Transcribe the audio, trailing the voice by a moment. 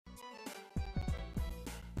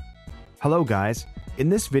Hello guys, in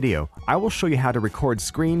this video I will show you how to record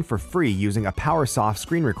screen for free using Apowersoft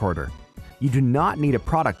Screen Recorder. You do not need a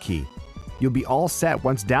product key. You'll be all set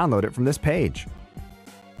once downloaded from this page.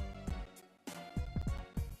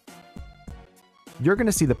 You're going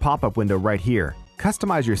to see the pop-up window right here.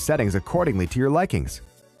 Customize your settings accordingly to your likings.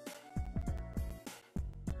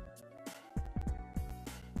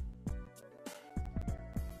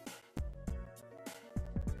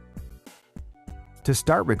 To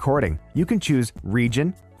start recording, you can choose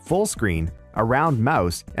Region, Full Screen, Around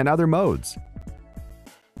Mouse, and other modes.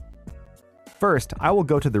 First, I will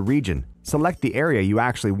go to the region, select the area you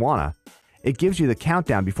actually wanna. It gives you the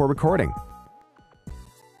countdown before recording.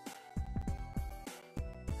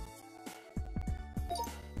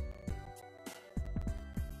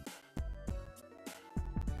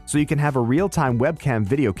 So you can have a real-time webcam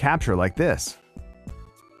video capture like this.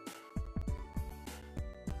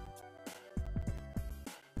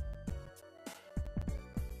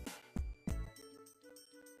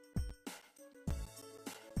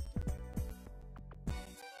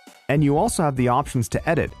 And you also have the options to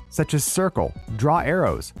edit, such as circle, draw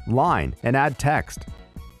arrows, line, and add text.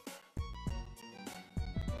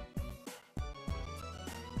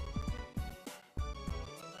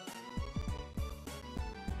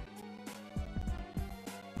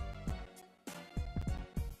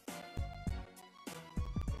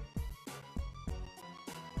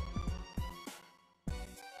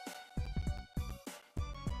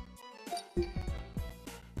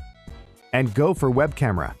 And go for web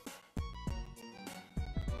camera.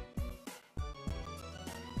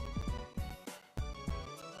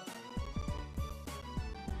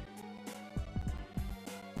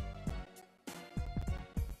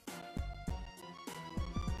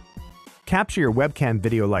 Capture your webcam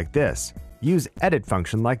video like this. Use Edit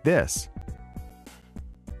function like this.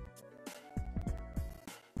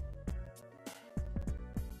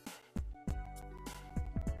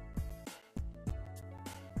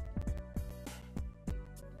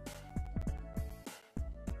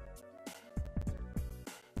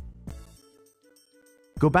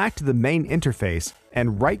 Go back to the main interface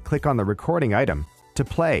and right-click on the recording item to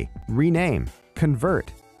play, rename,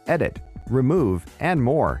 convert, edit, remove, and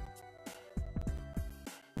more.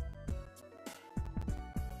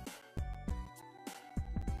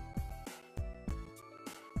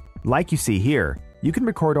 Like you see here, you can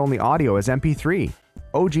record only audio as MP3,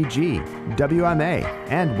 OGG, WMA,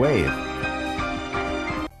 and WAV.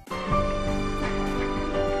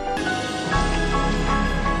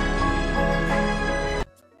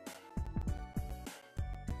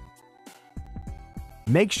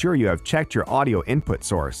 Make sure you have checked your audio input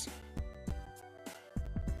source.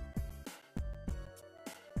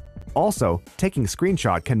 Also, taking a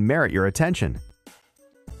screenshot can merit your attention.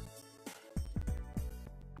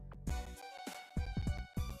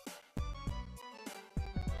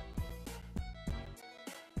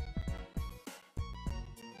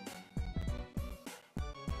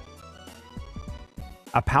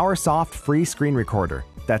 A Apowersoft free screen recorder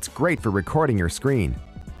that's great for recording your screen.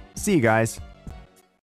 See you guys!